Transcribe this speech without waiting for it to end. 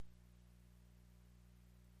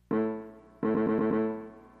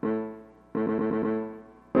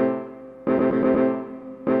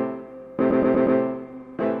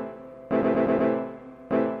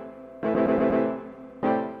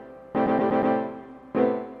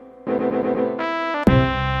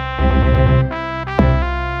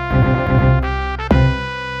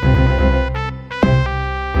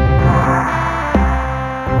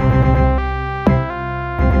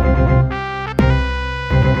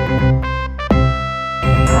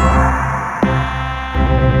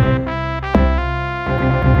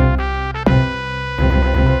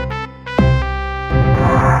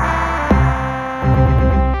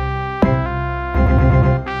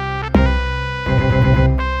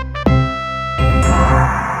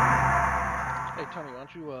Tony, why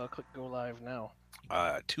don't you click go live now?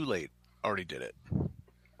 Too late. Already did it.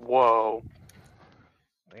 Whoa.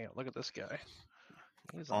 Damn, look at this guy.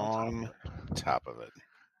 He's On top of it.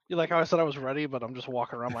 You like how I said I was ready, but I'm just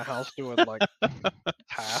walking around my house doing like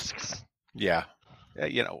tasks. Yeah.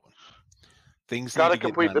 You know, things Gotta need to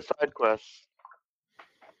complete get the done. side quests.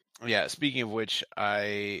 Yeah, speaking of which,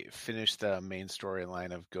 I finished the main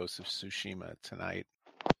storyline of Ghost of Tsushima tonight.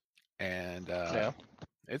 And Yeah.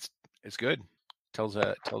 it's good. Tells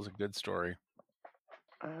a good story.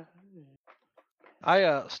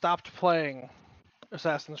 I stopped playing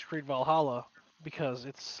Assassin's Creed Valhalla because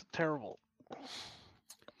it's terrible.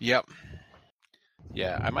 Yep.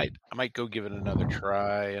 Yeah, I might go give it another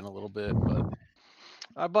try in a little bit, but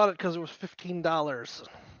I bought it because it was $15.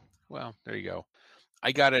 well, there you go.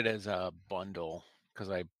 I got it as a bundle because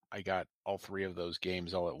I got all three of those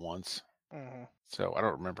games all at once. Mm-hmm. So I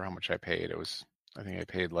don't remember how much I paid. I think I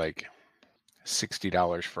paid like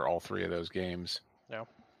 $60 for all three of those games. Yeah.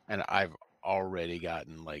 And I've already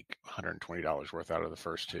gotten like $120 worth out of the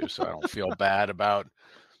first two, so I don't feel bad about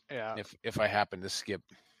if I happen to skip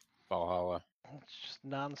Valhalla. It's just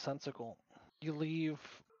nonsensical. You leave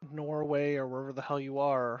Norway or wherever the hell you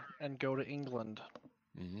are and go to England.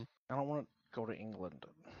 Mm-hmm. I don't want to go to England.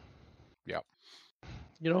 Yep.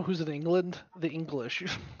 You know who's in England? The English.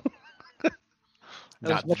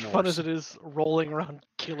 Not as much the fun Norse. as it is rolling around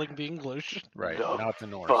killing the English. Right, The not the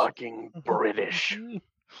Norse. Fucking British.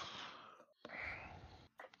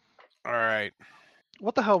 All right.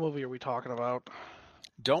 What the hell movie are we talking about?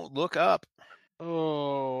 Don't Look Up.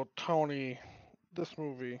 Oh, Tony, this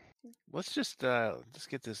movie. Let's just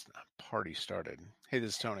get this party started. Hey,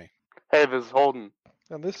 this is Tony. Hey, this is Holden.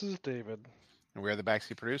 And this is David. And we are the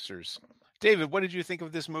Backseat Producers. David, what did you think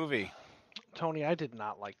of this movie? Tony, I did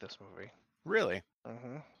not like this movie. Really?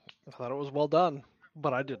 Mm-hmm. I thought it was well done,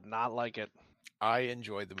 but I did not like it. I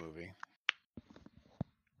enjoyed the movie.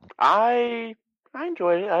 I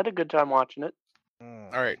enjoyed it. I had a good time watching it.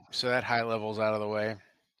 All right, so that high level's out of the way.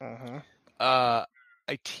 Mm-hmm. I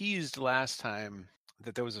teased last time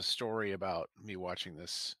that there was a story about me watching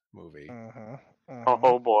this movie. Mm-hmm. Mm-hmm.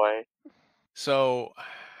 Oh boy. So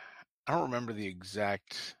I don't remember the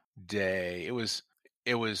exact day. It was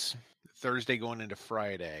Thursday going into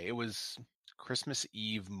Friday. It was Christmas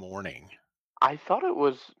Eve morning. I thought it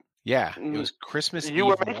was. Yeah, it was Christmas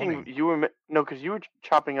You Eve were making. morning. You were no, because you were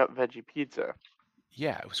chopping up veggie pizza.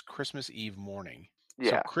 Yeah, it was Christmas Eve morning.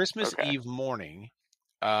 Yeah. So Christmas okay. Eve morning,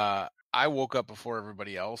 I woke up before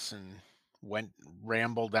everybody else and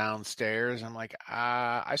rambled downstairs. I'm like,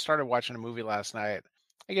 I started watching a movie last night.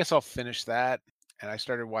 I guess I'll finish that. And I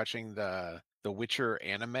started watching the Witcher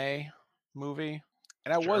anime movie.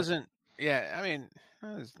 And I wasn't, I mean,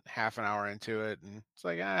 I was half an hour into it. And it's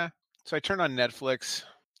like, So I turned on Netflix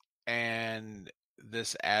and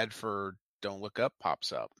this ad for Don't Look Up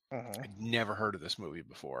pops up. Mm-hmm. I'd never heard of this movie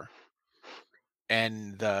before.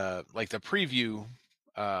 And the preview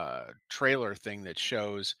trailer thing that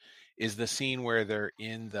shows is the scene where they're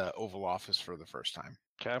in the Oval Office for the first time.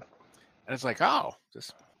 Okay. And it's like, I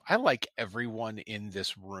like everyone in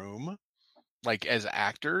this room, like as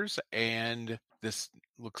actors, and this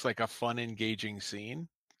looks like a fun, engaging scene.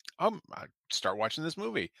 I start watching this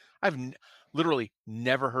movie. I've literally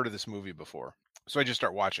never heard of this movie before. So I just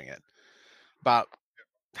start watching it. About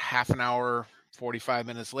half an hour, 45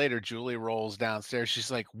 minutes later, Julie rolls downstairs.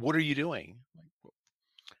 She's like, "What are you doing?" I'm like,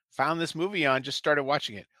 found this movie on, just started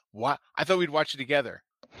watching it. What? I thought we'd watch it together.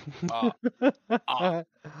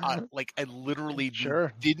 Like I literally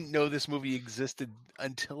didn't know this movie existed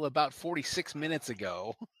until about 46 minutes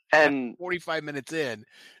ago. And 45 minutes in.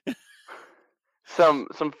 Some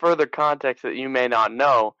further context that you may not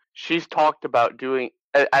know. She's talked about doing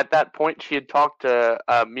at that point. She had talked to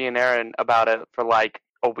me and Aaron about it for like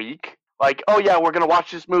a week. Like, oh yeah, we're gonna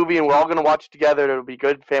watch this movie and we're all gonna watch it together. It'll be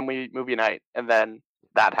good family movie night. And then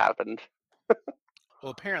that happened.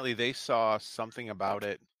 Well, apparently they saw something about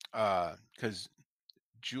it because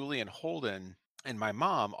Julie and Holden and my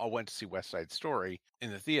mom all went to see West Side Story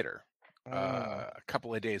in the theater a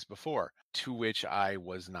couple of days before, to which I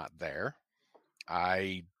was not there.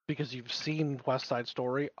 Because you've seen West Side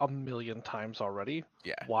Story a million times already.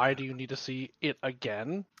 Yeah. Why do you need to see it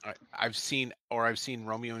again? I've seen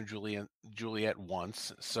Romeo and Juliet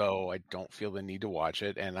once, so I don't feel the need to watch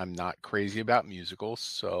it, and I'm not crazy about musicals,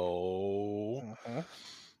 so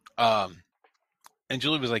and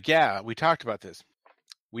Julie was like, "Yeah, we talked about this."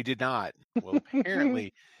 We did not. Well,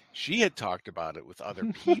 apparently she had talked about it with other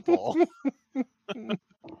people.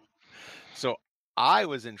 So I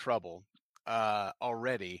was in trouble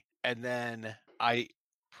already, and then I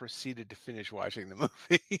proceeded to finish watching the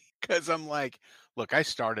movie because I'm like, look, I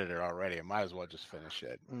started it already. I might as well just finish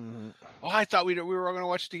it. Mm-hmm. Oh, I thought we were going to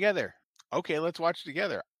watch it together. Okay, let's watch it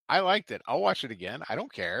together. I liked it. I'll watch it again. I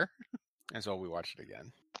don't care. And so we watched it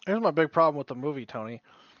again. Here's my big problem with the movie, Tony.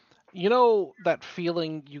 You know that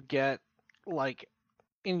feeling you get, like,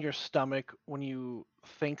 in your stomach when you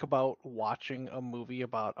think about watching a movie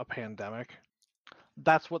about a pandemic?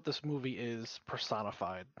 That's what this movie is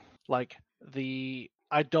personified. Like,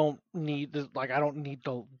 I don't need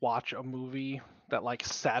to watch a movie that like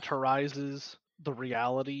satirizes the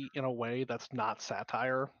reality in a way that's not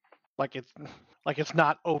satire. Like it's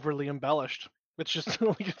not overly embellished. It's just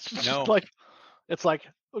No. it's like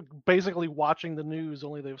basically watching the news,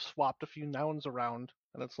 only they've swapped a few nouns around,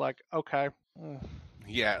 and it's like, okay.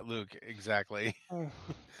 Yeah, Luke, exactly. Mm.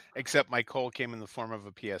 Except my coal came in the form of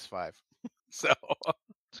a PS5. So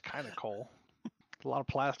It's kind of coal. A lot of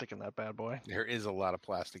plastic in that bad boy. there is a lot of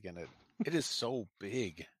plastic in it. It is so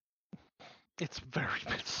big. It's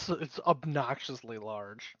it's obnoxiously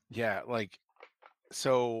large. Yeah, like,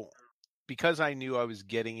 so because I knew I was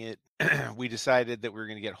getting it, we decided that we were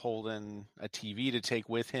going to get Holden a TV to take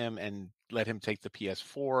with him and let him take the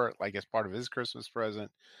PS4, like as part of his Christmas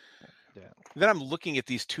present. Yeah. Then I'm looking at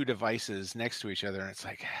these two devices next to each other, and it's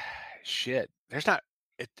like, shit. There's not.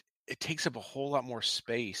 It takes up a whole lot more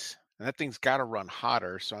space, and that thing's got to run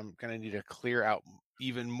hotter. So I'm going to need to clear out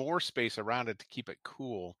even more space around it to keep it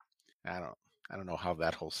cool. I don't know how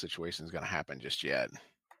that whole situation is going to happen just yet.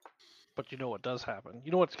 But you know what does happen?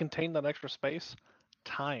 You know what's contained that extra space?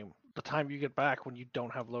 Time. The time you get back when you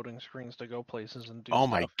don't have loading screens to go places and do Oh stuff.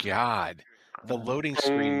 my god. The Mhm. loading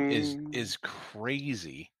screen is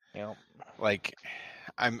crazy. Yep. Like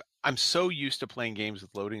I'm so used to playing games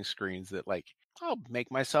with loading screens that, like, I'll make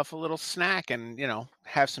myself a little snack and,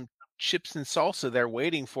 have some chips and salsa there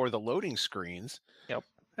waiting for the loading screens. Yep.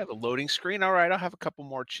 I have a loading screen. All right, I'll have a couple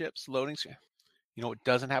more chips. Loading screen. You know what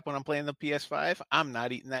doesn't happen when I'm playing the PS5? I'm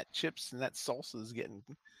not eating that chips, and that salsa is getting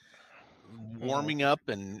warming up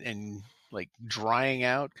and like drying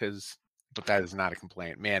out. But that is not a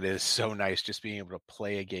complaint. Man, it is so nice just being able to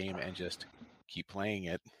play a game and just keep playing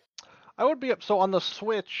it. I would be so on the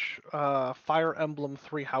Switch, Fire Emblem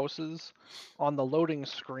Three Houses, on the loading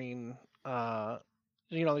screen,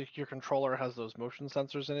 like your controller has those motion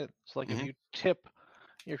sensors in it. So like if you tip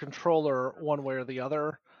your controller one way or the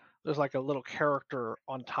other, there's like a little character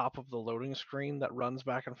on top of the loading screen that runs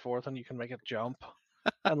back and forth, and you can make it jump.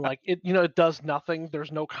 And like it does nothing.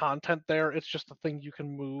 There's no content there. It's just a thing you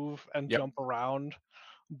can move and jump around,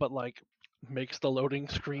 but like makes the loading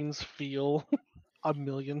screens feel a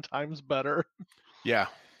million times better. Yeah.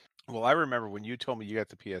 Well, I remember when you told me you got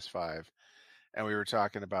the PS5 and we were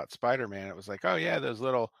talking about Spider-Man, it was like, oh yeah, those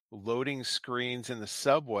little loading screens in the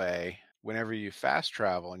subway whenever you fast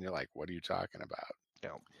travel, and you're like, what are you talking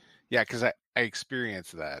about? Yeah, because I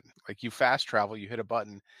experienced that. Like, you fast travel, you hit a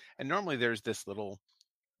button, and normally there's this little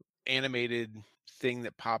animated thing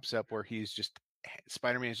that pops up where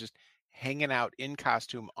Spider-Man is just hanging out in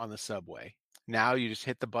costume on the subway. Now you just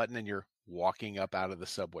hit the button and you're walking up out of the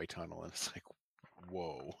subway tunnel, and it's like,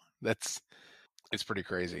 whoa, it's pretty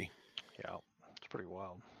crazy. Yeah, it's pretty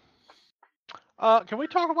wild. Can we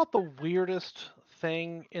talk about the weirdest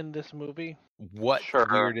thing in this movie? What Sure.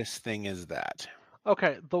 weirdest thing is that?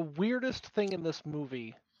 Okay, the weirdest thing in this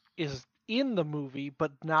movie is in the movie,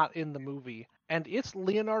 but not in the movie, and it's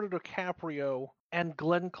Leonardo DiCaprio and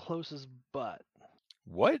Glenn Close's butt.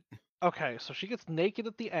 What? Okay, so she gets naked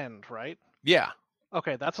at the end, right? Yeah.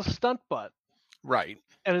 Okay, that's a stunt butt. Right.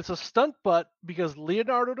 And it's a stunt butt because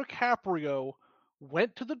Leonardo DiCaprio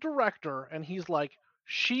went to the director and he's like,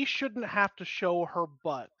 she shouldn't have to show her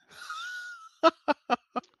butt.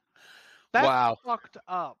 That's wow. fucked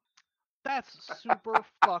up. That's super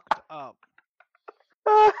fucked up.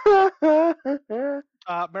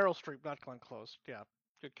 Meryl Streep, not Glenn Close. Yeah,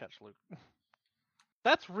 good catch, Luke.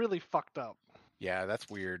 That's really fucked up. Yeah, that's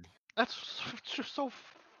weird. That's just so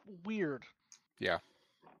weird. Yeah.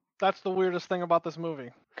 That's the weirdest thing about this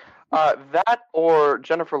movie. That or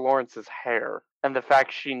Jennifer Lawrence's hair and the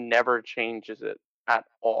fact she never changes it at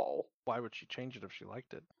all. Why would she change it if she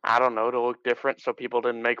liked it? I don't know, to look different so people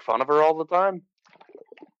didn't make fun of her all the time.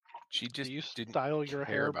 She just Do you didn't style your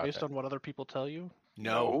care hair about based that. on what other people tell you?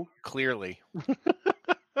 No, clearly.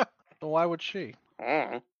 Why would she?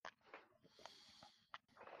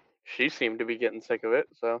 She seemed to be getting sick of it,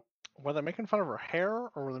 so. Were they making fun of her hair,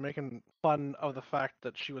 or were they making fun of the fact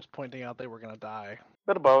that she was pointing out they were going to die?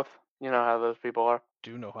 Bit of both. You know how those people are.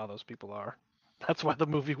 Do know how those people are. That's why the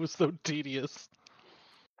movie was so tedious.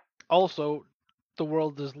 Also, the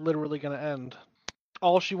world is literally going to end.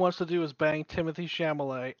 All she wants to do is bang Timothy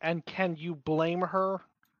Chalamet, and can you blame her?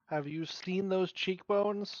 Have you seen those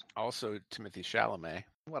cheekbones? Also, Timothy Chalamet.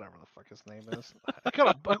 Whatever the fuck his name is.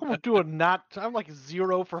 I'm doing not. I'm like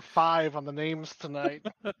 0 for 5 on the names tonight.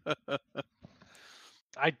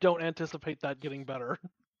 I don't anticipate that getting better.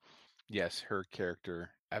 Yes, her character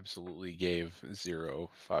absolutely gave 0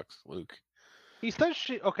 fucks, Luke. He says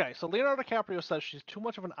okay, so Leonardo DiCaprio says she's too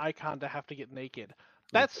much of an icon to have to get naked.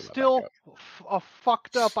 That's still a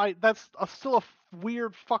fucked up. That's still a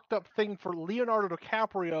weird fucked up thing for Leonardo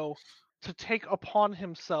DiCaprio to take upon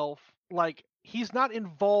himself. Like, he's not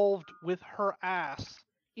involved with her ass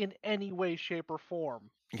in any way, shape, or form.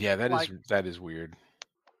 Yeah, that is weird.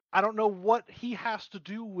 I don't know what he has to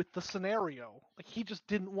do with the scenario. Like, he just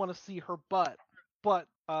didn't want to see her butt. But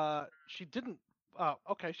she didn't.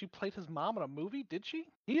 Okay, she played his mom in a movie, did she?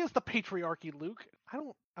 He is the patriarchy, Luke.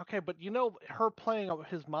 Okay, but her playing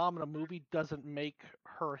his mom in a movie doesn't make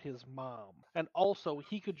her his mom. And also,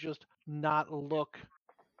 he could just not look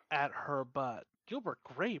at her butt. Gilbert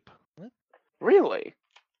Grape? What? Really?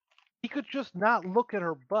 He could just not look at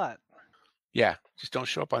her butt. Yeah, just don't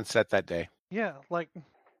show up on set that day. Yeah, like,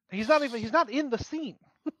 he's not in the scene.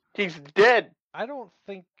 He's dead. I don't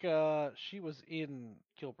think she was in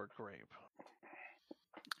Gilbert Grape.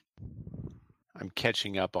 I'm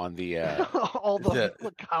catching up on the all the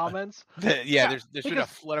comments. There's been a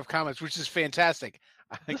flood of comments, which is fantastic.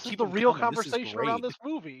 This is the real conversation around this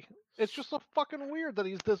movie. It's just so fucking weird that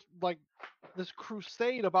he's this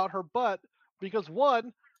crusade about her butt because,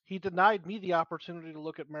 one, he denied me the opportunity to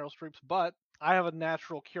look at Meryl Streep's butt. I have a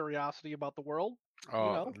natural curiosity about the world.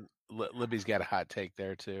 Oh, Libby's got a hot take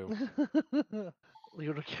there too.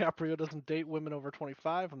 Leo DiCaprio doesn't date women over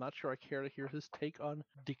 25. I'm not sure I care to hear his take on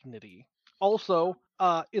dignity. Also,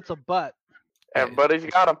 it's a butt. Everybody's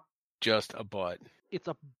got him. Just a butt. It's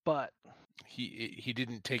a butt. He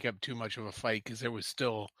didn't take up too much of a fight because there was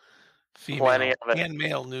still female and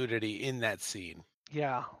male nudity in that scene.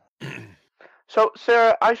 Yeah. So,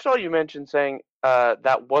 Sarah, I saw you mention saying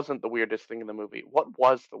that wasn't the weirdest thing in the movie. What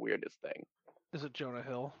was the weirdest thing? Is it Jonah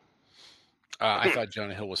Hill? I thought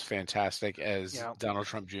Jonah Hill was fantastic as Donald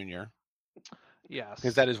Trump Jr. Yes.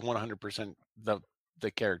 Because that is 100%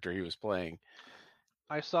 the character he was playing.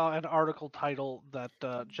 I saw an article title that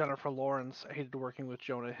Jennifer Lawrence hated working with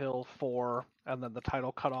Jonah Hill for, and then the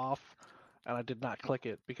title cut off, and I did not click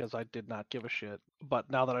it because I did not give a shit. But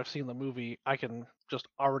now that I've seen the movie, I can just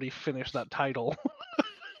already finish that title.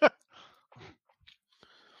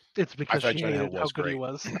 It's because she hated how good he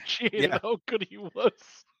was. She hated how good he was.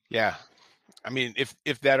 Yeah. I mean,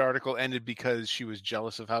 if that article ended because she was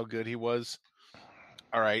jealous of how good he was,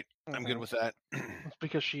 all right, I'm good with that. It's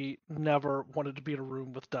because she never wanted to be in a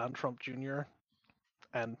room with Don Trump Jr.,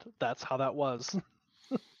 and that's how that was.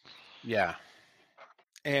 Yeah.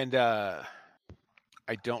 And I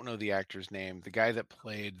don't know the actor's name. The guy that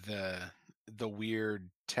played the weird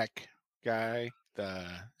tech guy, the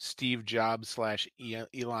Steve Jobs /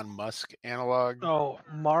 Elon Musk analog. Oh,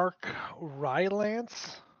 Mark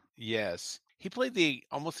Rylance? Yes. He played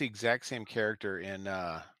almost the exact same character in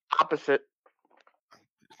opposite.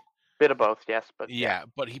 Bit of both, yes, but yeah,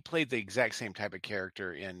 but he played the exact same type of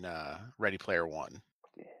character in Ready Player One.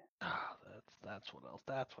 Yeah. That's what else.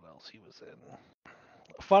 That's what else he was in.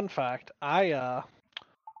 Fun fact: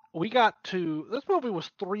 we got to this movie was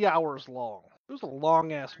 3 hours long. It was a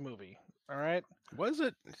long ass movie. All right. Was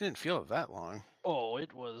it? It didn't feel that long. Oh,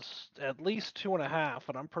 it was at least 2.5,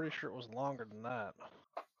 and I'm pretty sure it was longer than that.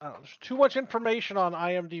 There's too much information on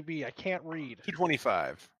IMDb. I can't read.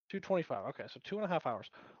 225. 225. Okay, so 2.5 hours.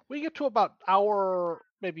 We get to about hour,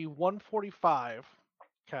 maybe 145.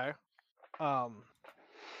 Okay. And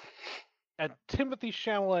Timothy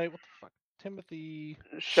Chalamet. What the fuck? Timothy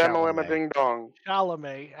Chalamet Ding Dong.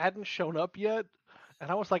 Chalamet hadn't shown up yet, and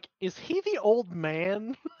I was like, "Is he the old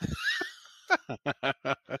man?"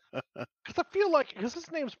 Because I feel like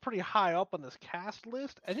his name's pretty high up on this cast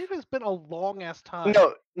list, and it has been a long ass time.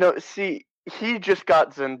 No. See, he just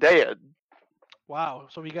got Zendaya. Wow.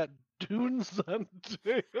 So we got Dune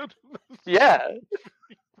Zendaya. Yeah.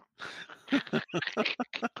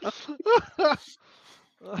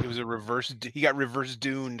 It was a reverse. He got reverse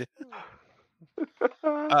duned.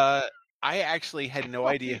 I actually had no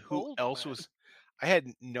idea who else was. I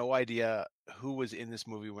had no idea who was in this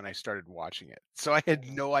movie when I started watching it. So I had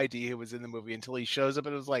no idea who was in the movie until he shows up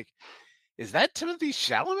and it was like, is that Timothy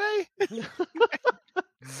Chalamet?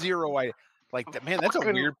 Zero idea. Like, man, that's a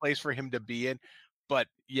weird place for him to be in. But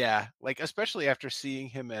yeah, like, especially after seeing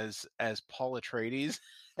him as Paul Atreides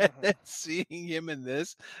and then seeing him in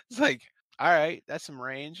this, it's like, all right, that's some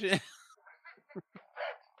range.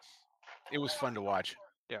 It was fun to watch.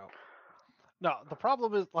 Yeah. No, the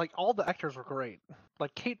problem is like all the actors were great.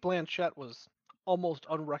 Like Kate Blanchett was almost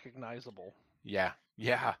unrecognizable. Yeah.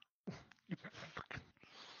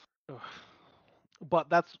 But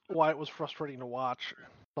that's why it was frustrating to watch.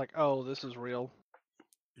 Like, oh, this is real.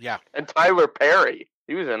 Yeah. And Tyler Perry,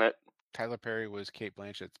 he was in it. Tyler Perry was Kate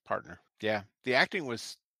Blanchett's partner. Yeah. The acting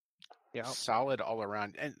was solid all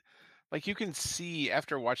around. And like you can see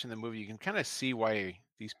after watching the movie, you can kind of see why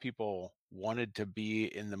these people wanted to be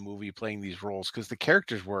in the movie playing these roles, because the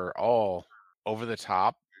characters were all over the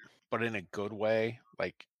top, but in a good way.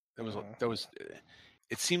 Like there was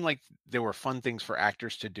it seemed like there were fun things for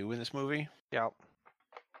actors to do in this movie. Yeah.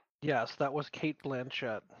 Yes, that was Kate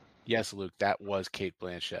Blanchett. Yes, Luke, that was Kate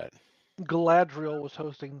Blanchett. Galadriel was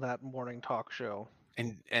hosting that morning talk show.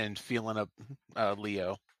 And feeling up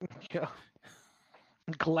Leo. Yeah.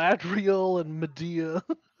 Galadriel and Medea.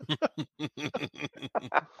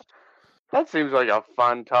 That seems like a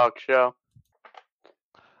fun talk show.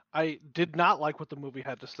 I did not like what the movie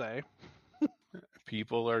had to say.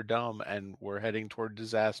 People are dumb and we're heading toward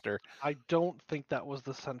disaster. I don't think that was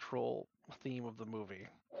the central theme of the movie.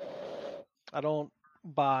 I don't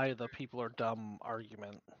buy the people are dumb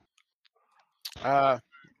argument.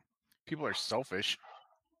 People are selfish.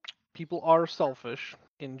 People are selfish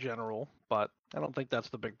in general, but I don't think that's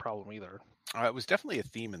the big problem either. It was definitely a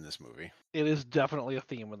theme in this movie. It is definitely a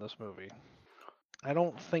theme in this movie. I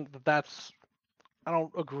don't think that's... I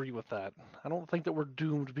don't agree with that. I don't think that we're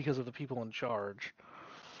doomed because of the people in charge.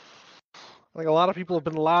 I think a lot of people have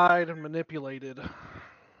been lied and manipulated,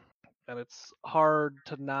 and it's hard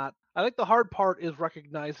to not... I think the hard part is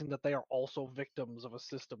recognizing that they are also victims of a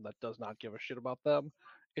system that does not give a shit about them.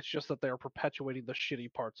 It's just that they are perpetuating the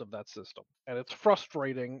shitty parts of that system. And it's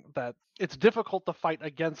frustrating that it's difficult to fight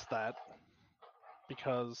against that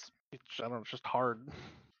because it's just hard.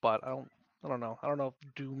 But I don't know. I don't know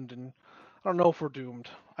if doomed and I don't know if we're doomed.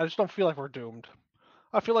 I just don't feel like we're doomed.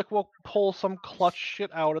 I feel like we'll pull some clutch shit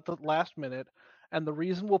out at the last minute, and the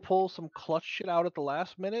reason we'll pull some clutch shit out at the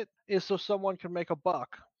last minute is so someone can make a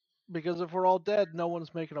buck. Because if we're all dead, no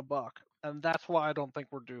one's making a buck. And that's why I don't think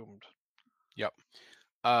we're doomed. Yep.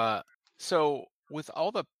 So with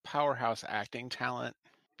all the powerhouse acting talent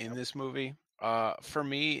in this movie, for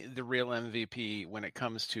me, the real MVP when it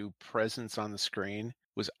comes to presence on the screen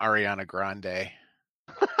was Ariana Grande.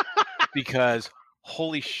 Because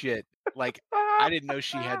holy shit, like I didn't know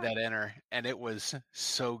she had that in her, and it was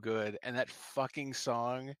so good. And that fucking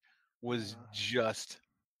song was just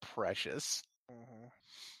precious.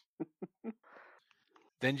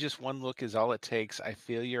 Then just one look is all it takes. I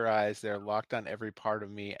feel your eyes. They're locked on every part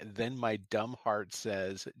of me. Then my dumb heart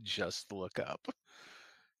says, just look up.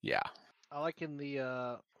 Yeah. I like in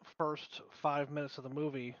the first 5 minutes of the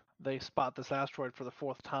movie, they spot this asteroid for the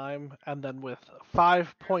 4th time, and then with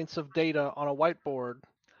 5 points of data on a whiteboard,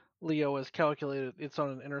 Leo has calculated it's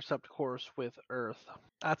on an intercept course with Earth.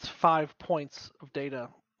 That's 5 points of data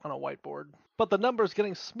on a whiteboard. But the number's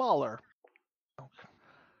getting smaller.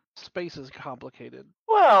 Space is complicated.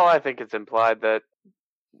 Well, I think it's implied that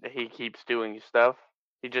he keeps doing stuff.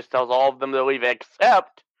 He just tells all of them to leave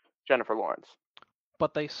except Jennifer Lawrence.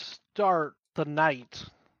 But they start the night,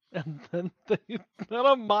 and then they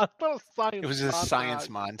not a science. It was a science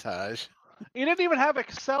montage. You didn't even have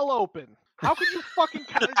Excel open. How could you fucking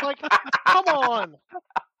like? Come on.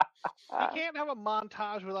 You can't have a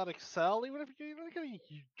montage without Excel, even if you're going to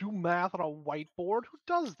do math on a whiteboard. Who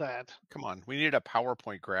does that? Come on, we needed a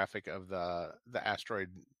PowerPoint graphic of the asteroid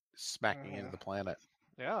smacking into the planet.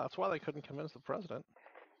 Yeah, that's why they couldn't convince the president.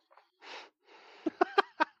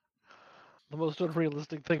 The most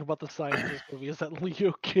unrealistic thing about the science of this movie is that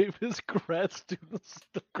Leo gave his grad students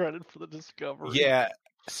the credit for the discovery. Yeah,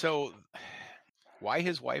 so why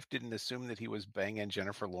his wife didn't assume that he was banging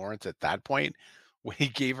Jennifer Lawrence at that point when he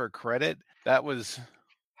gave her credit, that was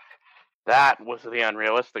the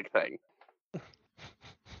unrealistic thing.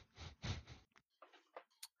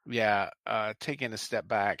 Yeah, taking a step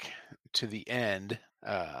back to the end,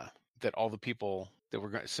 that all the people that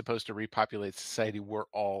were supposed to repopulate society were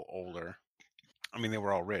all older. I mean, they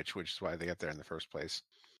were all rich, which is why they got there in the first place,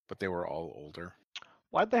 but they were all older.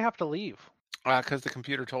 Why'd they have to leave? Because the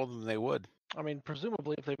computer told them they would. I mean,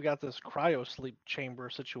 presumably if they've got this cryo sleep chamber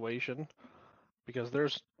situation, because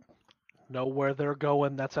there's nowhere they're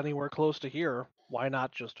going that's anywhere close to here, why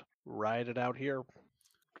not just ride it out here?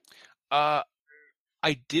 I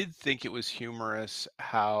did think it was humorous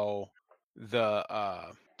how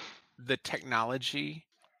the technology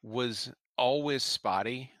was always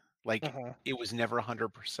spotty. Like it was never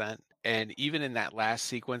 100%. And even in that last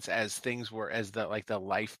sequence, as things were, as the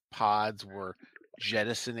life pods were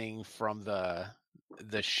jettisoning from the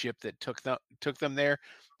ship that took them there,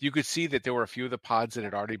 you could see that there were a few of the pods that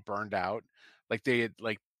had already burned out, like they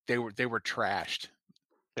were trashed.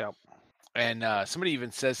 Yep. And somebody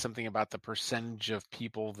even says something about the percentage of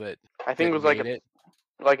people that I think it was made it.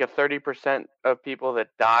 like a 30% of people that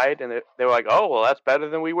died, and they were like, "Oh, well, that's better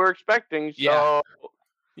than we were expecting." So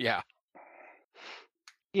Yeah.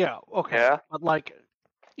 Okay. Yeah. But like,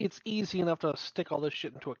 it's easy enough to stick all this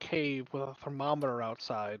shit into a cave with a thermometer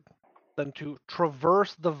outside than to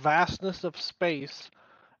traverse the vastness of space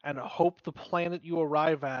and hope the planet you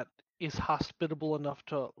arrive at is hospitable enough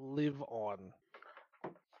to live on.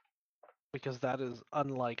 Because that is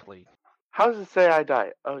unlikely. How does it say I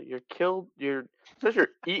die? Oh, you're killed. It says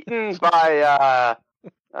you're eaten by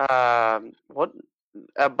what?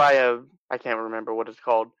 By a, I can't remember what it's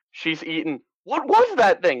called. She's eaten. What was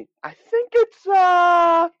that thing? I think it's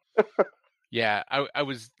Yeah,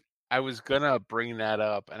 I was gonna bring that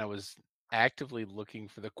up, and I was actively looking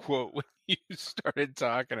for the quote when you started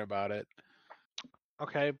talking about it.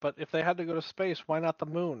 Okay, but if they had to go to space, why not the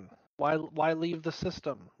moon? Why leave the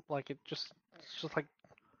system? Like it's just like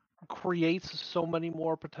creates so many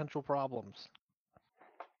more potential problems.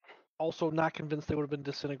 Also, not convinced they would have been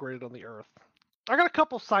disintegrated on the Earth. I got a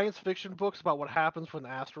couple science fiction books about what happens when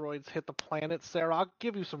asteroids hit the planet, Sarah. I'll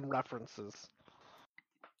give you some references.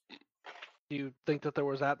 Do you think that there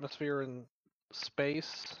was atmosphere in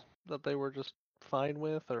space that they were just fine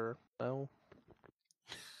with, or no?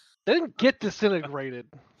 They didn't get disintegrated.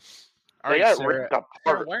 All they right, got Sarah, ripped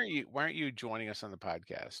apart. why aren't you joining us on the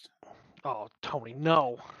podcast? Oh, Tony,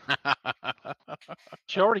 no.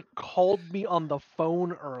 She already called me on the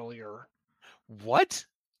phone earlier. What?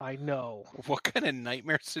 I know. What kind of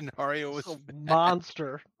nightmare scenario was It's a that?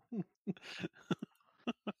 monster.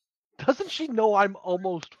 Doesn't she know I'm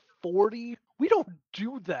almost 40? We don't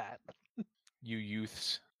do that. You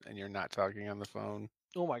youths, and you're not talking on the phone.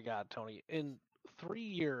 Oh my god, Tony. In 3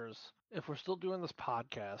 years, if we're still doing this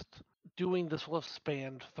podcast, doing this will have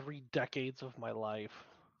spanned 3 decades of my life.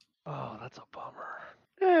 Oh, that's a bummer.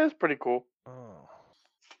 Yeah, it's pretty cool. Oh.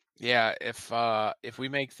 Yeah, if we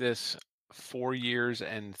make this 4 years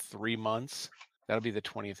and 3 months, that'll be the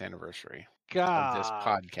 20th anniversary of this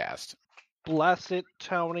God podcast. bless it,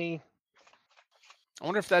 Tony. I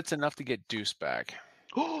wonder if that's enough to get Deuce back.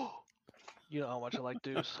 You know how much I like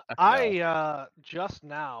Deuce. No. I just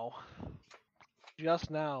now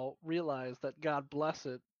realized that God bless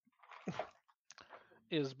it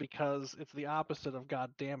is because it's the opposite of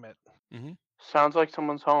God damn it. Mm-hmm. Sounds like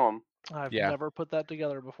someone's home. I've Yeah. never put that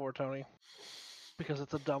together before, Tony, because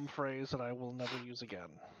it's a dumb phrase that I will never use again.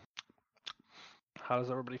 How does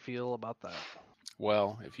everybody feel about that?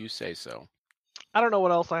 Well, if you say so. I don't know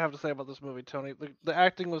what else I have to say about this movie, Tony. The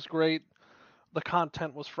acting was great. The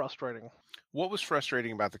content was frustrating. What was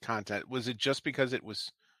frustrating about the content? Was it just because it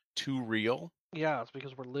was too real? Yeah, it's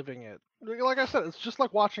because we're living it. Like I said, it's just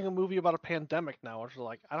like watching a movie about a pandemic now. Which is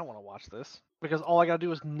like, I don't want to watch this because all I gotta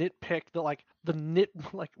do is nitpick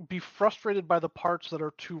be frustrated by the parts that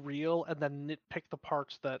are too real, and then nitpick the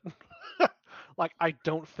parts that like I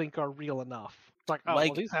don't think are real enough. It's like, oh,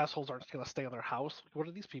 well, these assholes aren't gonna stay in their house. What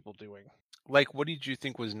are these people doing? Like, what did you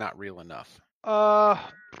think was not real enough? No,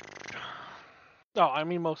 I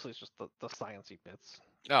mean mostly it's just the sciencey bits.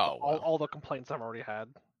 Oh, well. All the complaints I've already had.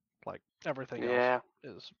 Like everything else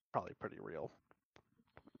is probably pretty real.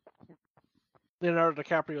 Leonardo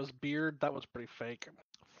DiCaprio's beard, that was pretty fake.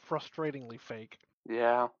 Frustratingly fake.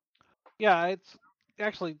 Yeah. Yeah, it's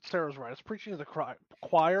actually Sarah's right. It's preaching to the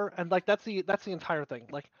choir, and like that's the entire thing.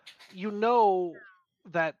 Like, you know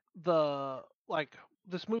that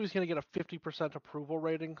this movie's gonna get a 50% approval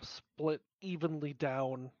rating, split evenly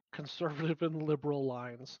down conservative and liberal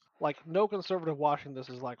lines. Like, no conservative watching this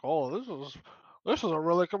is like, oh, this is a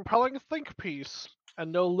really compelling think piece.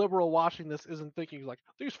 And no liberal watching this isn't thinking like,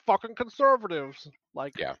 these fucking conservatives.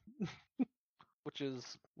 Like, yeah. Which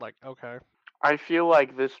is like, okay. I feel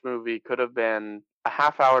like this movie could have been a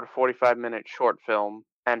half-hour to 45-minute short film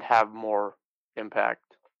and have more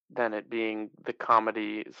impact than it being the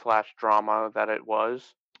comedy/drama that it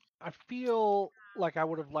was. I feel like I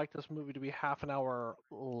would have liked this movie to be half an hour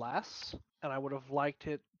less, and I would have liked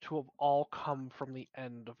it to have all come from the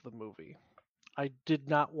end of the movie. I did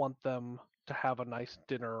not want them to have a nice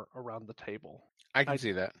dinner around the table. I can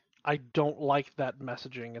see that. I don't like that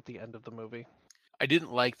messaging at the end of the movie. I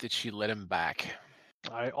didn't like that she let him back.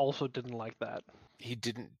 I also didn't like that. He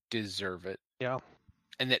didn't deserve it. Yeah.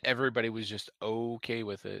 And that everybody was just okay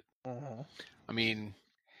with it. Mm-hmm. I mean,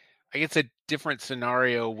 it's a different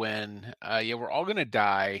scenario when we're all gonna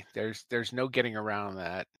die. There's no getting around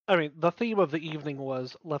that. I mean, the theme of the evening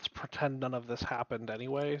was let's pretend none of this happened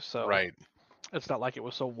anyway, so Right. it's not like it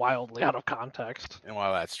was so wildly out of context. And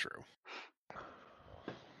while that's true.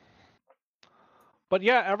 But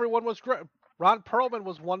yeah, everyone was great. Ron Perlman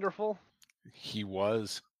was wonderful. He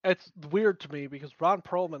was. It's weird to me because Ron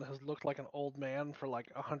Perlman has looked like an old man for like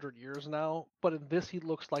 100 years now, but in this he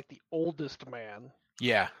looks like the oldest man.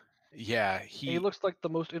 Yeah. Yeah. He looks like the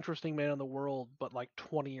most interesting man in the world, but like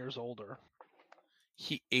 20 years older.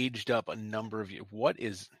 He aged up a number of years. What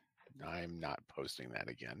is... I'm not posting that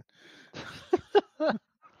again.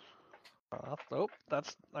 Nope,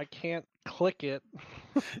 I can't click it.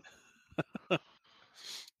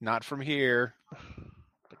 Not from here.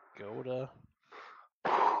 To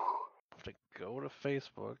go to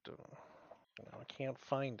Facebook. I can't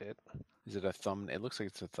find it. Is it a thumb? It looks like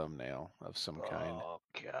it's a thumbnail of some kind. Oh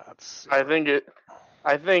God! I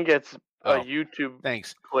think it's a YouTube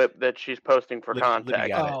Thanks. clip that she's posting for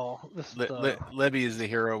context. Libby is the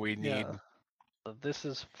hero we need. Yeah. This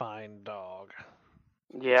is fine, dog.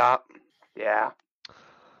 Yeah.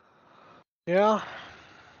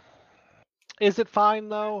 Is it fine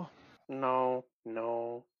though? No.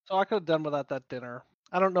 So I could have done without that dinner.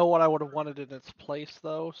 I don't know what I would have wanted in its place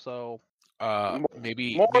though. So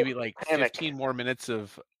maybe like panic. 15 more minutes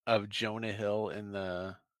of Jonah Hill in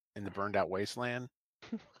the burned out wasteland.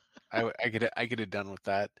 I could have done with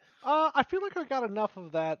that. I feel like I got enough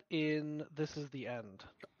of that in This Is the End.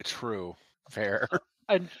 True. Fair.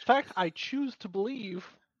 In fact, I choose to believe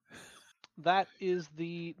that is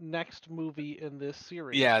the next movie in this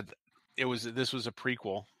series. Yeah, this was a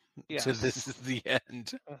prequel. Yes. So This Is the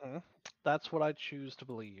End. Mm-hmm. That's what I choose to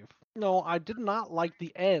believe. No, I did not like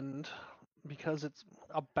the end because it's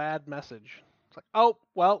a bad message. It's like, oh,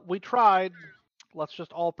 well, we tried. Let's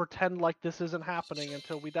just all pretend like this isn't happening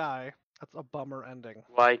until we die. That's a bummer ending.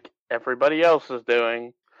 Like everybody else is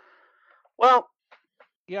doing. Well,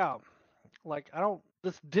 yeah. Like,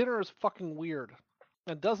 this dinner is fucking weird.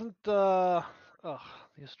 And doesn't, the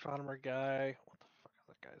astronomer guy, what the fuck is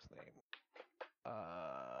that guy's name?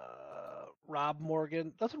 Rob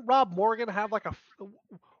Morgan. Doesn't Rob Morgan have like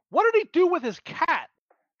what did he do with his cat?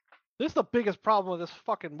 This is the biggest problem with this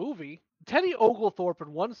fucking movie. Teddy Oglethorpe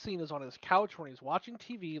in one scene is on his couch when he's watching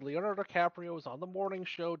TV. Leonardo DiCaprio is on the morning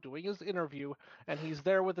show doing his interview, and he's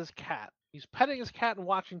there with his cat. He's petting his cat and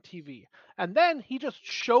watching TV. And then he just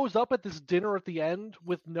shows up at this dinner at the end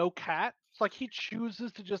with no cat. It's like he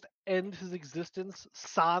chooses to just end his existence,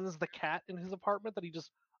 sans the cat in his apartment that he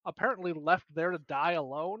just apparently left there to die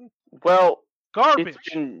alone. Well, garbage.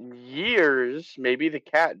 It's been years. Maybe the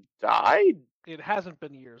cat died? It hasn't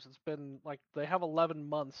been years. It's been like they have 11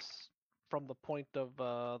 months from the point of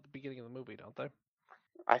the beginning of the movie, don't they?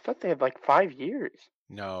 I thought they had like 5 years.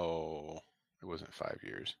 No, it wasn't 5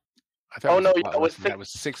 years. I thought it was 6, that was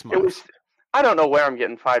 6 months. I don't know where I'm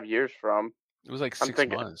getting 5 years from. It was like 6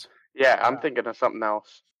 months. Yeah, I'm thinking of something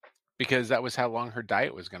else. Because that was how long her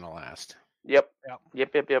diet was going to last. Yep.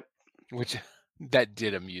 Which, that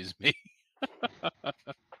did amuse me.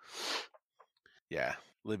 Yeah,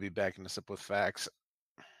 Libby backing us up with facts.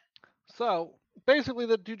 So, basically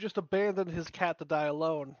the dude just abandoned his cat to die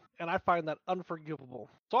alone, and I find that unforgivable.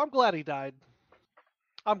 So I'm glad he died.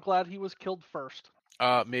 I'm glad he was killed first.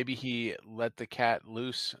 Maybe he let the cat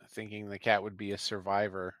loose, thinking the cat would be a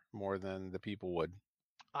survivor more than the people would.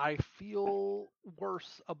 I feel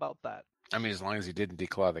worse about that. I mean, as long as he didn't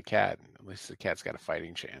declaw the cat, at least the cat's got a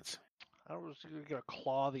fighting chance. I don't know if he's going to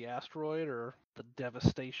claw the asteroid or the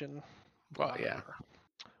devastation. Well, yeah.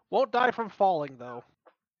 Won't die from falling, though.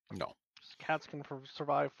 No. Cats can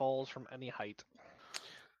survive falls from any height.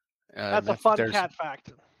 That's a fun cat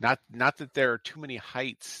fact. Not that there are too many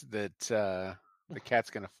heights that the cat's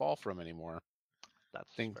going to fall from anymore.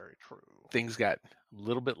 That's very true. Things got a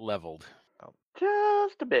little bit leveled.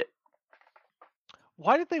 Just a bit.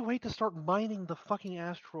 Why did they wait to start mining the fucking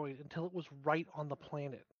asteroid until it was right on the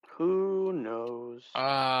planet? Who knows?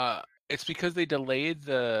 It's because they delayed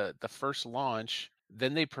the first launch.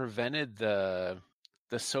 Then they prevented the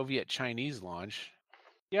Soviet-Chinese launch.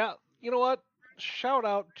 Yeah, you know what? Shout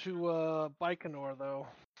out to Baikonur, though.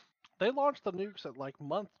 They launched the nukes at like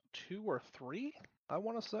month 2 or 3, I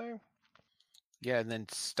want to say. Yeah, and then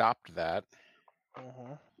stopped that.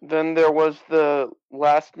 Uh-huh. Then there was the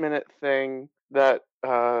last-minute thing that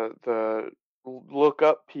the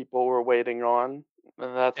look-up people were waiting on,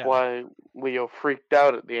 and that's why Leo freaked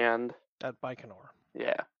out at the end. At Baikonur.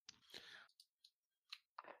 Yeah.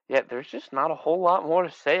 Yeah, there's just not a whole lot more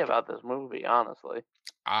to say about this movie, honestly.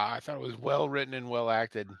 I thought it was well written and well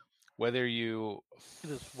acted. whether you It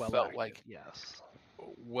is well felt acted, like yes.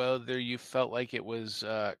 whether you felt like it was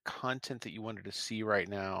content that you wanted to see right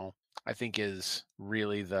now, I think is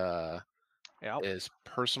really is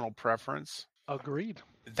personal preference. Agreed.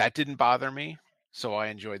 That didn't bother me, so I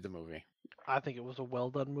enjoyed the movie. I think it was a well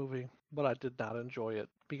done movie, but I did not enjoy it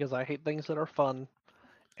because I hate things that are fun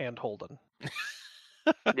and Holden.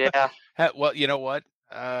 Yeah. Well, you know what?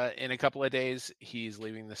 In a couple of days, he's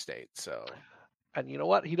leaving the state, so. And you know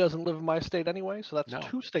what? He doesn't live in my state anyway, so that's No.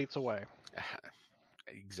 2 states away.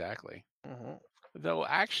 Exactly. Mm-hmm. Though,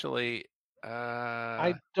 actually,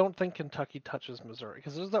 I don't think Kentucky touches Missouri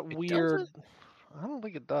because there's that weird. I don't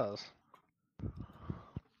think it does.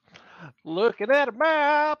 Looking at a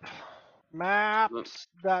map.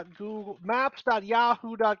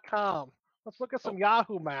 Maps.yahoo.com. Let's look at some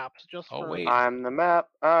Yahoo maps just for wait. I'm the map.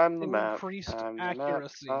 I'm the map. increased I'm the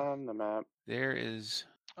accuracy. map. I'm the map. There is.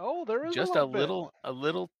 Oh, there is just a a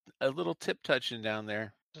little tip touching down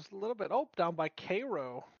there. Just a little bit. Oh, down by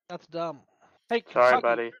Cairo. That's dumb. Hey, Sorry, Kentucky.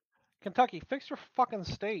 buddy. Kentucky, fix your fucking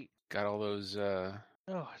state. Got all those. Oh,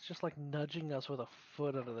 it's just like nudging us with a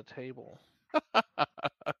foot under the table.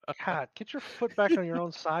 God, get your foot back on your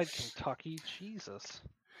own side, Kentucky. Jesus.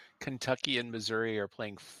 Kentucky and Missouri are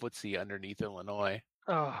playing footsie underneath Illinois.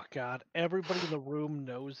 Oh, God. Everybody in the room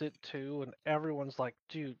knows it, too, and everyone's like,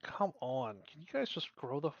 dude, come on. Can you guys just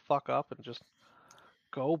grow the fuck up and just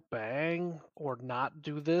go bang or not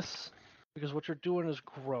do this? Because what you're doing is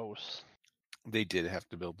gross. They did have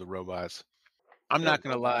to build the robots. I'm not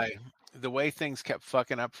going to lie. The way things kept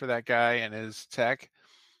fucking up for that guy and his tech,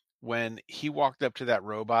 when he walked up to that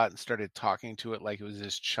robot and started talking to it like it was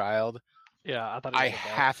his child, yeah, I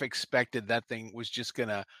half expected that thing was just going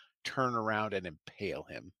to turn around and impale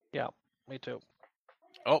him. Yeah, me too.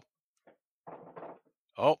 Oh.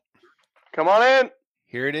 Come on in.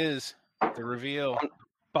 Here it is. The reveal.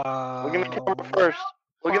 Look in the camera first.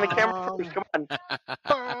 Look in the camera first. Come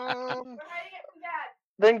on.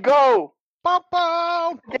 Then go.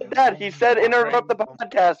 Get that. He said interrupt the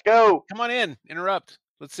podcast. Go. Come on in. Interrupt.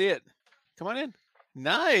 Let's see it. Come on in.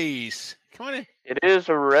 Nice. Come on in. It is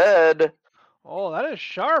red. Oh, that is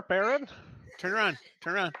sharp, Aaron. Turn around.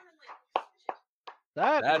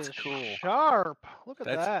 That's cool. Sharp. Look at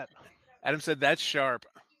that. Adam said that's sharp.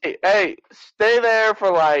 Hey, stay there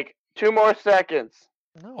for like 2 more seconds.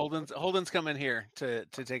 No. Holden's coming here to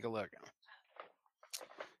take a look.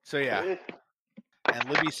 So yeah. And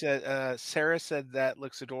Libby said, Sarah said that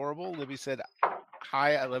looks adorable. Libby said,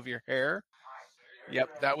 hi, I love your hair.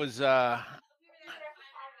 Yep, that was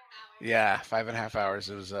 5.5 hours.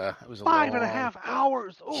 It was a 5.5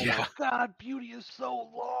 hours. Oh Yeah. my God, beauty is so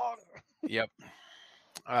long. Yep.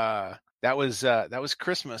 That was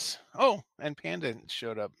Christmas. Oh, and Panda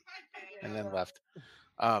showed up and then left.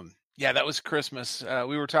 Yeah, that was Christmas.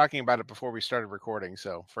 We were talking about it before we started recording.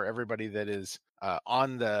 So for everybody that is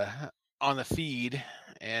on the feed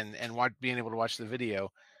and being able to watch the video,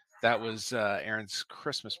 that was Aaron's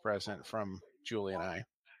Christmas present from Julie and I.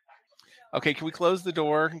 Okay, can we close the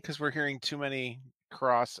door because we're hearing too many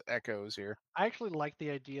cross echoes here? I actually like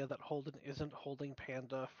the idea that Holden isn't holding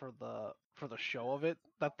Panda for the show of it.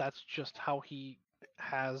 That's just how he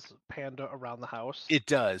has Panda around the house. It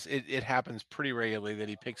does. It happens pretty regularly that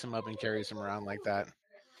he picks him up and carries him around like that.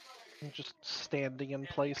 And just standing in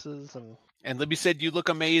places And Libby said, "You look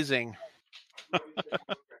amazing."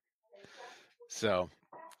 So,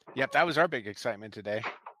 yep, that was our big excitement today.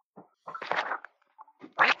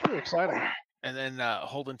 That's pretty exciting. And then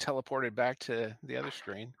Holden teleported back to the other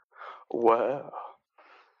screen. Well,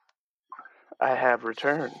 I have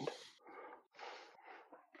returned.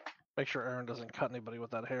 Make sure Aaron doesn't cut anybody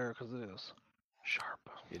with that hair because it is sharp.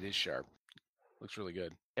 It is sharp. Looks really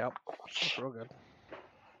good. Yep, looks real good.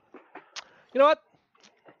 You know what?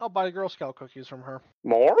 I'll buy Girl Scout cookies from her.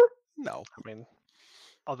 More? No. I mean,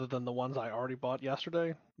 other than the ones I already bought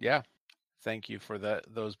yesterday. Yeah. Thank you for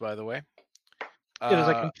those, by the way. It is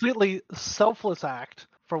a completely selfless act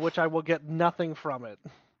for which I will get nothing from it.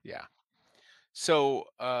 Yeah. So,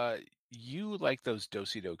 you like those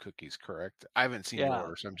Do-si-Do cookies, correct? I haven't seen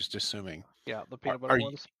yours, so I'm just assuming. Yeah, the peanut butter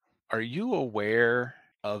ones. Are you aware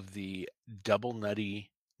of the double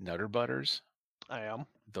nutty Nutter Butters? I am.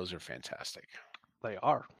 Those are fantastic. They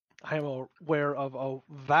are. I am aware of a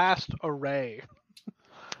vast array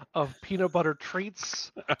of peanut butter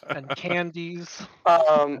treats and candies.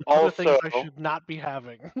 Also, things I should not be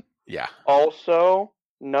having. Yeah. Also,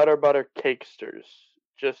 Nutter Butter Cakesters,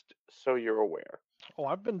 just so you're aware. Oh,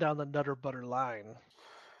 I've been down the Nutter Butter line.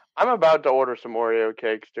 I'm about to order some Oreo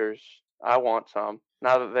Cakesters. I want some.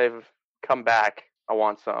 Now that they've come back, I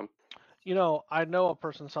want some. You know, I know a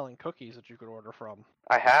person selling cookies that you could order from.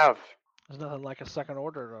 I have. There's nothing like a second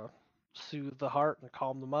order to soothe the heart and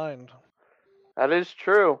calm the mind. That is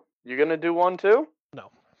true. You gonna do one too?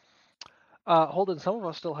 No. Holden, some of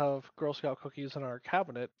us still have Girl Scout cookies in our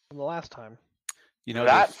cabinet from the last time. You know,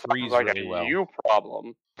 that they sounds freeze like really a well. you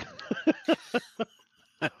problem.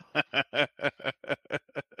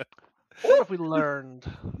 What have we learned,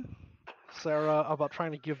 Sarah, about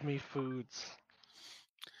trying to give me foods?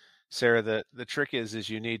 Sarah, the trick is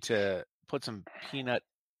you need to put some peanut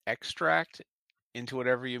extract into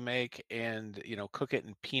whatever you make, and cook it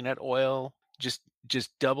in peanut oil. Just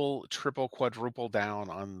double, triple, quadruple down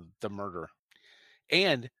on the murder,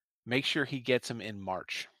 and make sure he gets him in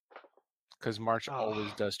March, because March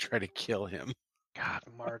always does try to kill him. God,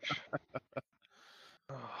 March.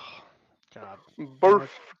 Oh, God.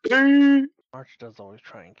 Birthday. March does always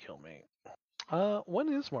try and kill me.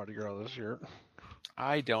 When is Mardi Gras this year?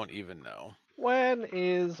 I don't even know. When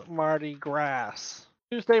is Mardi Gras?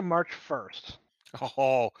 Tuesday, March 1st.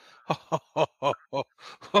 Oh.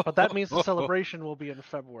 But that means the celebration will be in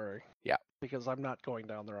February. Yeah. Because I'm not going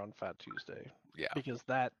down there on Fat Tuesday. Yeah. Because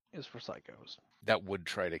that is for psychos. That would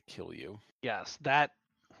try to kill you. Yes, that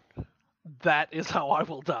is how I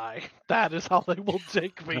will die. That is how they will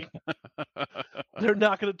take me. They're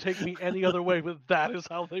not going to take me any other way, but that is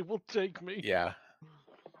how they will take me. Yeah.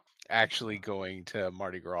 Actually going to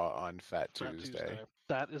Mardi Gras on Fat Tuesday.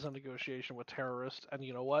 That is a negotiation with terrorists, and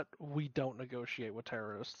you know what? We don't negotiate with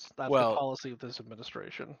terrorists. That's the Well, policy of this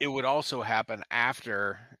administration. It would also happen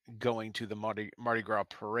after going to the Mardi Gras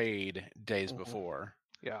parade days before.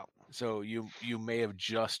 Yeah. So you may have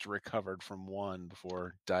just recovered from one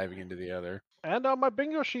before diving into the other. And on my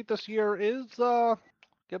bingo sheet this year is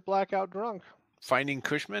get blackout drunk. Finding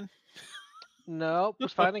Cushman? No,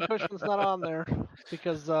 Finding Cushman's not on there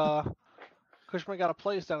because Cushman got a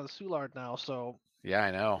place down in Soulard now. So yeah,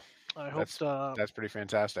 I know. I hope that's pretty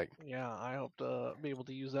fantastic. Yeah, I hope to be able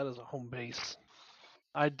to use that as a home base.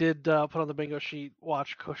 I did put on the bingo sheet,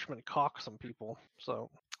 watch Cushman cock some people. So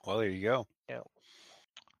well, there you go. Yeah.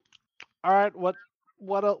 All right, what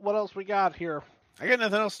else we got here? I got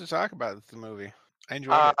nothing else to talk about with the movie. I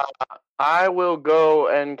enjoyed it. I will go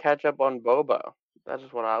and catch up on Boba. That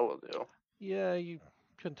is what I will do. Yeah, you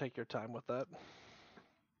can take your time with that.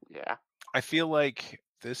 Yeah. I feel like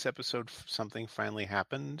this episode something finally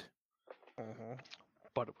happened.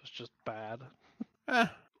 But it was just bad.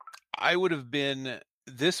 I would have been.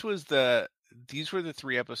 These were the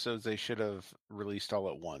 3 episodes they should have released all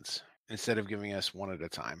at once instead of giving us one at a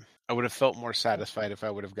time. I would have felt more satisfied if I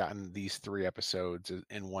would have gotten these 3 episodes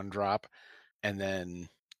in one drop, and then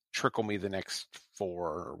trickle me the next 4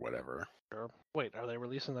 or whatever. Sure. Wait, are they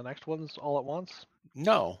releasing the next ones all at once?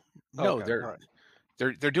 No, Okay,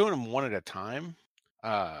 they're doing them one at a time.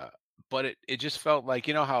 But it just felt like,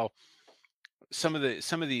 you know how some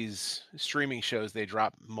of these streaming shows, they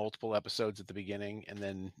drop multiple episodes at the beginning and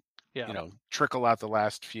then trickle out the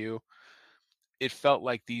last few. It felt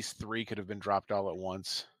like these 3 could have been dropped all at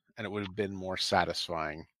once, and it would have been more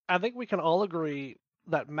satisfying. I think we can all agree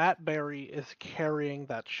that Matt Berry is carrying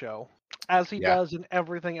that show, as he does in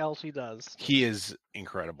everything else he does. He is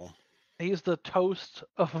incredible. He's the toast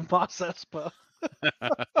of Mos Espa.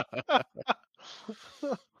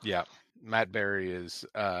 Yeah, Matt Berry is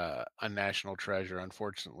a national treasure.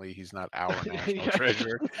 Unfortunately, he's not our national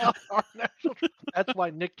treasure. Our national treasure. That's why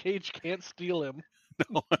Nick Cage can't steal him.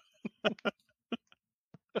 No.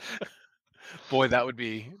 Boy, that'd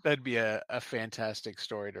be a fantastic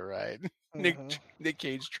story to write. Nick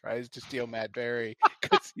Cage tries to steal Matt Berry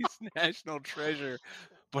because he's national treasure,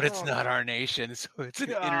 but it's not our nation, so it's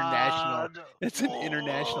an international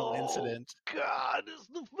incident. God, it's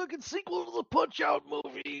the fucking sequel to the Punch-Out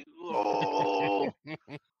movie. Oh.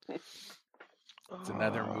 It's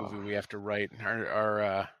another movie we have to write.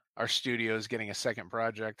 Our studio is getting a second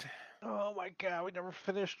project. Oh my God, we never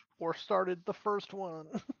finished or started the first one.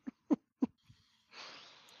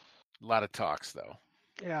 A lot of talks, though.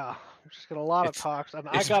 Yeah, we just got a lot of talks, and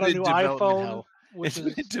I got a new iPhone. It's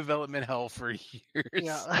been development hell for years.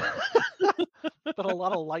 Yeah, but a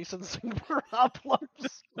lot of licensing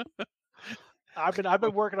problems. I've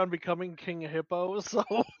been working on becoming King of Hippo, so.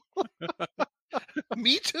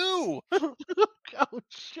 Me too. Oh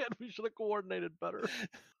shit! We should have coordinated better.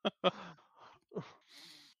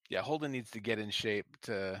 Yeah, Holden needs to get in shape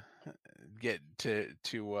to get to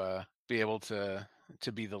be able to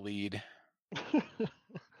be the lead.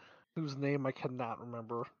 Whose name I cannot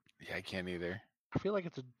remember. Yeah, I can't either. I feel like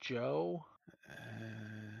it's a Joe.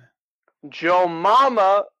 Joe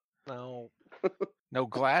Mama. No. No,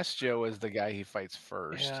 Glass Joe is the guy he fights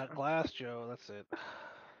first. Yeah, Glass Joe. That's it.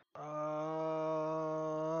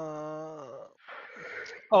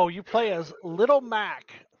 Oh, you play as Little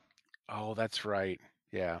Mac, Oh, that's right.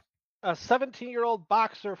 Yeah. a 17-year-old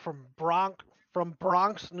boxer from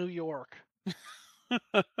Bronx, New York,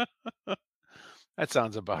 That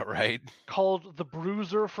sounds about right. called the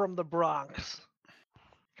Bruiser from the Bronx.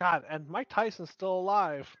 God, and Mike Tyson's still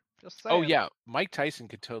alive. Just saying. Oh yeah, Mike Tyson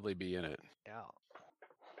could totally be in it. Yeah.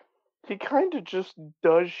 He kind of just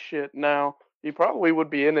does shit now. He probably would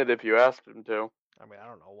be in it if you asked him to. I mean, I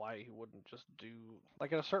don't know why he wouldn't just do,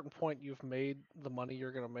 like, at a certain point you've made the money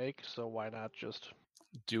you're gonna make, so why not just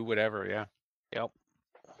Do whatever, yeah.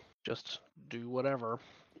 just do whatever.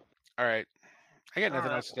 All right. I got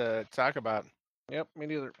nothing Alright. else to talk about. Yep, me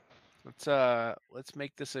neither. Let's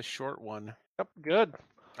make this a short one. Yep, good.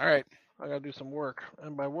 All right. I gotta do some work,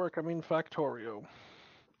 and by work I mean Factorio,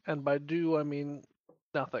 and by do I mean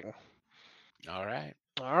nothing. All right.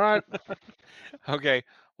 All right. Okay.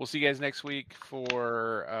 We'll see you guys next week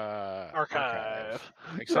for Archive.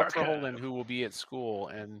 Except for Archive. Holden, who will be at school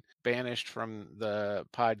and banished from the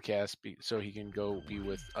podcast so he can go be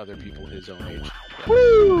with other people his own age.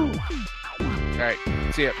 Woo! All right.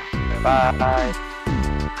 See ya. Bye.